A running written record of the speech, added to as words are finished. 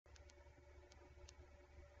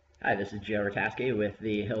Hi, this is Joe Rataski with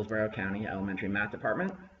the Hillsborough County Elementary Math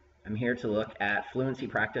Department. I'm here to look at fluency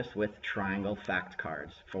practice with triangle fact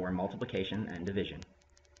cards for multiplication and division.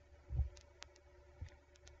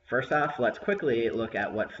 First off, let's quickly look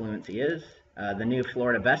at what fluency is. The new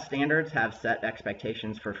Florida Best Standards have set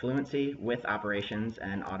expectations for fluency with operations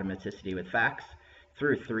and automaticity with facts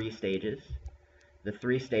through 3 stages. The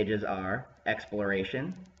 3 stages are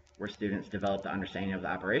exploration, where students develop the understanding of the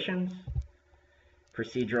operations;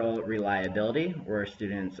 procedural reliability, where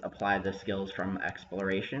students apply the skills from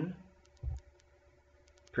exploration;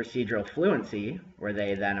 procedural fluency, where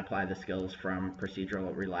they then apply the skills from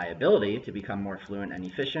procedural reliability to become more fluent and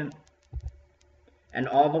efficient; and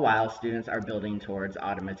all the while students are building towards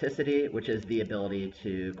automaticity, which is the ability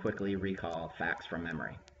to quickly recall facts from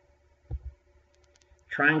memory.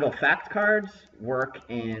 Triangle fact cards work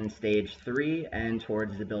in stage 3 and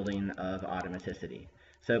towards the building of automaticity.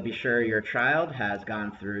 So be sure your child has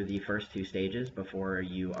gone through the first 2 stages before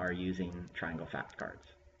you are using triangle fact cards.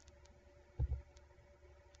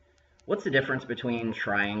 What's the difference between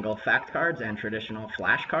triangle fact cards and traditional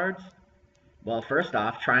flashcards? Well, first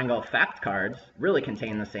off, triangle fact cards really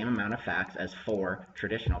contain the same amount of facts as 4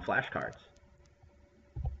 traditional flashcards.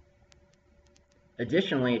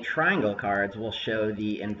 Additionally, triangle cards will show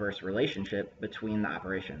the inverse relationship between the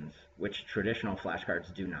operations, which traditional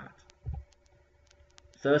flashcards do not.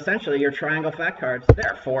 So essentially, your triangle fact cards,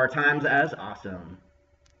 they're 4 times as awesome.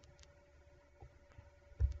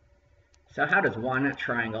 So how does one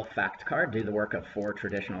triangle fact card do the work of 4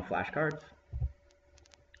 traditional flashcards?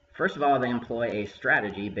 First of all, they employ a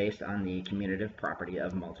strategy based on the commutative property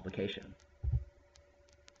of multiplication.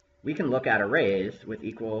 We can look at arrays with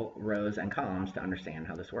equal rows and columns to understand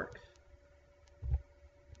how this works.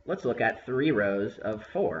 Let's look at 3 rows of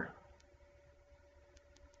 4.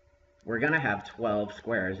 We're going to have 12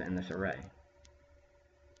 squares in this array.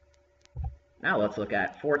 Now let's look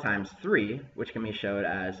at 4 times 3, which can be showed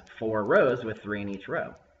as 4 rows with 3 in each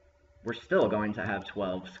row. We're still going to have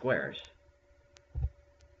 12 squares.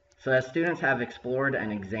 So as students have explored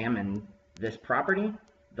and examined this property,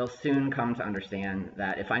 they'll soon come to understand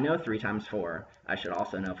that if I know 3 times 4, I should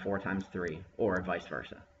also know 4 times 3, or vice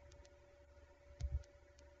versa.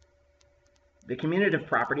 The commutative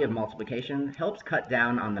property of multiplication helps cut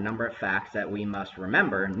down on the number of facts that we must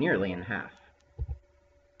remember nearly in half.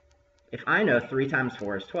 If I know 3 times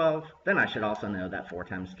 4 is 12, then I should also know that 4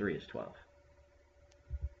 times 3 is 12.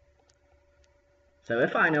 So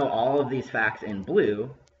if I know all of these facts in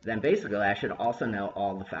blue, then basically I should also know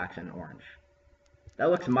all the facts in orange.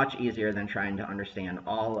 That looks much easier than trying to understand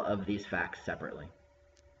all of these facts separately.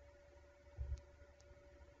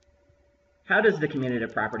 How does the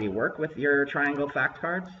commutative property work with your triangle fact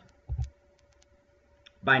cards?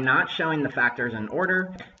 By not showing the factors in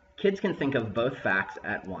order, kids can think of both facts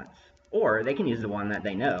at once, or they can use the one that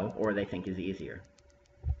they know or they think is easier.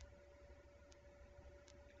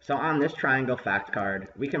 So on this triangle fact card,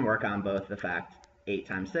 we can work on both the fact 8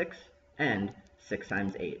 times 6 and 6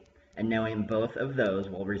 times 8, and knowing both of those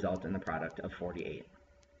will result in the product of 48.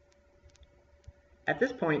 At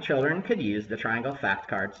this point, children could use the triangle fact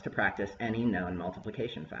cards to practice any known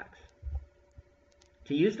multiplication facts.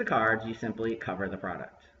 To use the cards, you simply cover the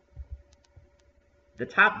product. The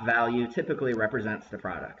top value typically represents the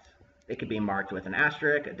product. It could be marked with an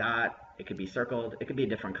asterisk, a dot, it could be circled, it could be a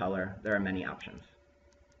different color. There are many options.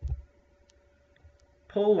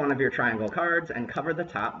 Pull one of your triangle cards and cover the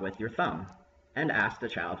top with your thumb, and ask the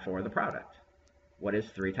child for the product. What is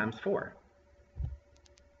 3 times 4?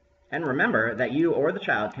 And remember that you or the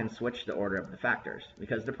child can switch the order of the factors,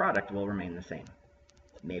 because the product will remain the same.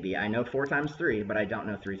 Maybe I know 4 times 3, but I don't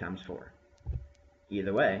know 3 times 4.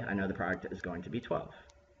 Either way, I know the product is going to be 12.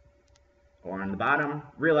 Or on the bottom,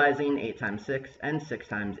 realizing 8 times 6 and 6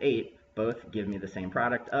 times 8 both give me the same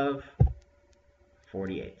product of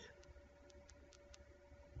 48.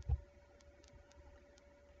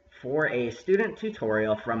 For a student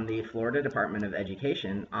tutorial from the Florida Department of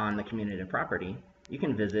Education on the commutative property, you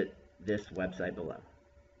can visit this website below.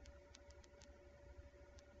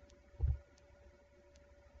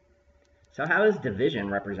 So how is division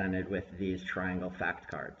represented with these triangle fact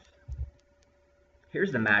cards?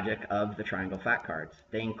 Here's the magic of the triangle fact cards.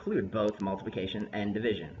 They include both multiplication and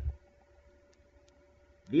division.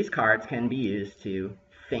 These cards can be used to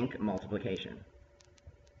think multiplication.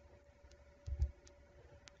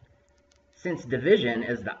 Since division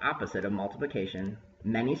is the opposite of multiplication,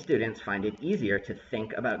 many students find it easier to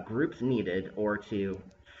think about groups needed or to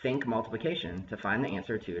think multiplication to find the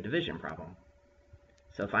answer to a division problem.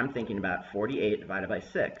 So if I'm thinking about 48 divided by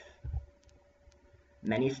 6,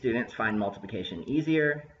 many students find multiplication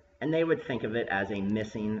easier and they would think of it as a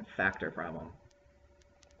missing factor problem.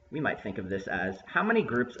 We might think of this as, how many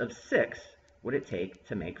groups of 6 would it take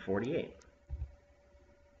to make 48?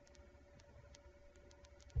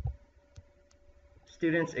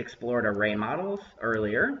 Students explored array models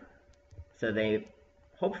earlier, so they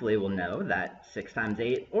hopefully will know that 6 times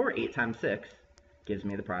 8 or 8 times 6 gives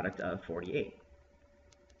me the product of 48.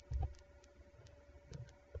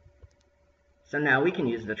 So now we can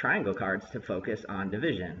use the triangle cards to focus on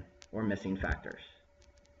division, or missing factors.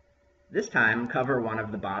 This time, cover one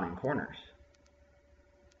of the bottom corners.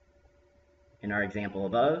 In our example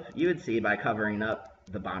above, you would see by covering up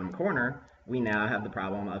the bottom corner, we now have the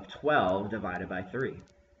problem of 12 divided by 3.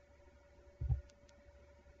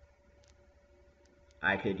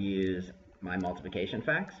 I could use my multiplication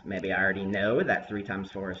facts. Maybe I already know that 3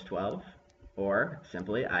 times 4 is 12, or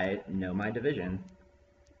simply I know my division.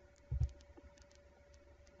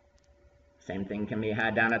 Same thing can be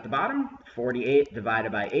had down at the bottom, 48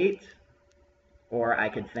 divided by 8, or I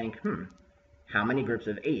could think, how many groups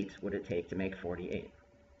of 8 would it take to make 48?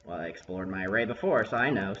 Well, I explored my array before, so I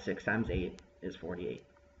know 6 times 8 is 48.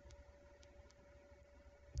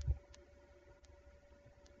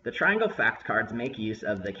 The triangle fact cards make use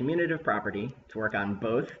of the commutative property to work on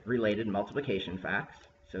both related multiplication facts.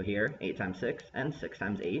 So here, 8 times 6 and 6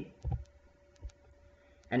 times 8.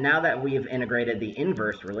 And now that we've integrated the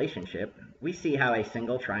inverse relationship, we see how a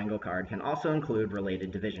single triangle card can also include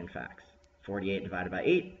related division facts, 48 divided by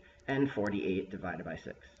 8 and 48 divided by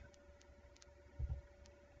 6.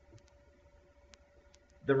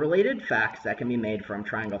 The related facts that can be made from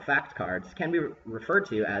triangle fact cards can be referred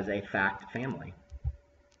to as a fact family.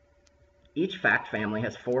 Each fact family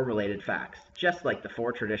has 4 related facts, just like the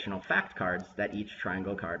 4 traditional fact cards that each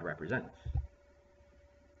triangle card represents.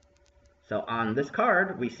 So on this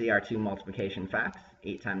card, we see our 2 multiplication facts,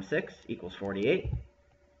 8 times 6 equals 48,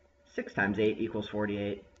 6 times 8 equals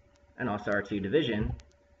 48, and also our 2 division,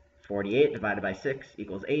 48 divided by 6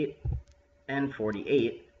 equals 8, and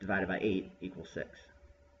 48 divided by 8 equals 6.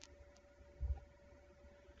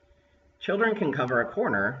 Children can cover a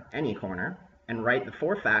corner, any corner, and write the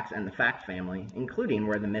 4 facts in the fact family, including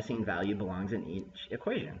where the missing value belongs in each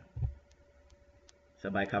equation. So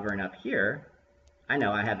by covering up here, I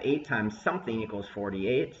know I have 8 times something equals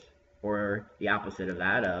 48, or the opposite of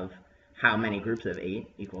that of how many groups of 8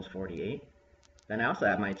 equals 48. Then I also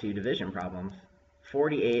have my 2 division problems.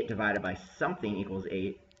 48 divided by something equals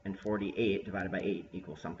 8, and 48 divided by 8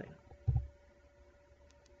 equals something.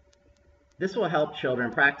 This will help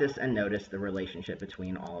children practice and notice the relationship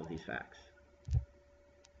between all of these facts.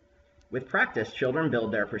 With practice, children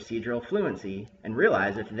build their procedural fluency and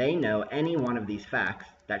realize if they know any one of these facts,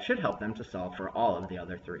 that should help them to solve for all of the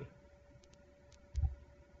other 3.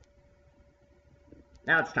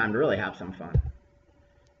 Now it's time to really have some fun.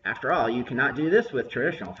 After all, you cannot do this with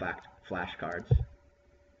traditional flashcards.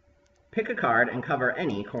 Pick a card and cover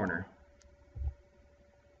any corner.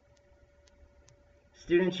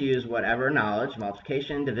 Students use whatever knowledge,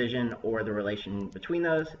 multiplication, division, or the relation between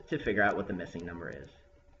those to figure out what the missing number is.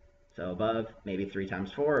 So above, maybe 3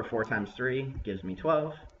 times 4 or 4 times 3 gives me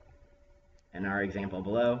 12. In our example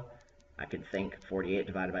below, I could think 48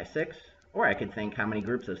 divided by 6, or I could think how many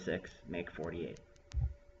groups of 6 make 48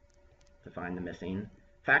 to find the missing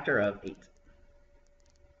factor of 8.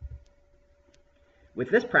 With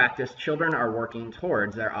this practice, children are working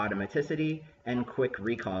towards their automaticity and quick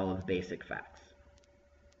recall of basic facts.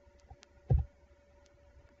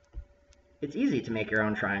 It's easy to make your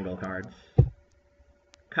own triangle cards.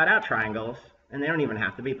 Cut out triangles, and they don't even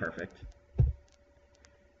have to be perfect.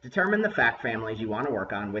 Determine the fact families you want to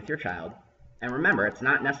work on with your child, and remember, it's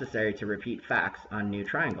not necessary to repeat facts on new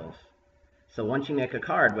triangles. So once you make a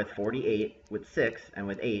card with 48, with 6, and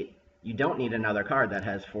with 8, you don't need another card that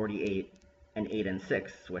has 48 and 8 and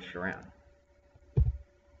 6 switched around.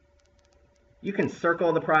 You can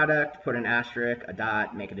circle the product, put an asterisk, a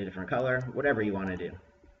dot, make it a different color, whatever you want to do.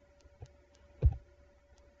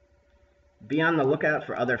 Be on the lookout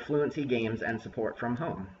for other fluency games and support from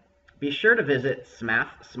home. Be sure to visit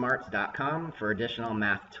smathsmarts.com for additional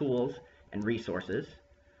math tools and resources,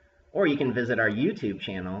 or you can visit our YouTube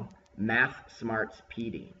channel, Math Smarts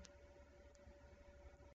PD.